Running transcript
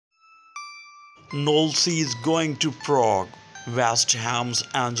Knollsy is going to Prague. West Ham's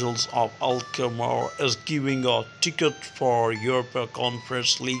Angels of Alkmaar is giving a ticket for Europa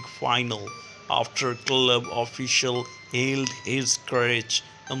Conference League final after club official hailed his courage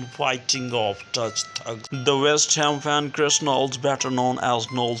in fighting off Dutch thugs. The West Ham fan Chris Knowles, better known as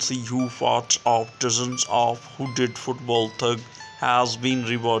Knollsy, who fought off dozens of hooded football thugs, has been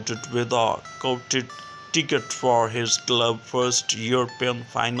rewarded with a coveted ticket for his club's first European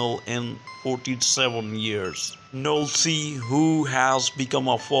final in 47 years. Knollsy, who has become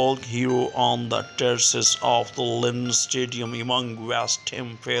a folk hero on the terraces of the Linen Stadium among West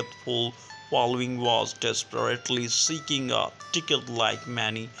Ham faithful following, was desperately seeking a ticket like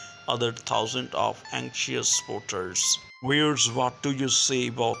many other thousands of anxious supporters. Viewers, what do you say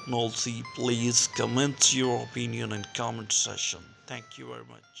about Knollsy? Please comment your opinion in comment section. Thank you very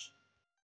much.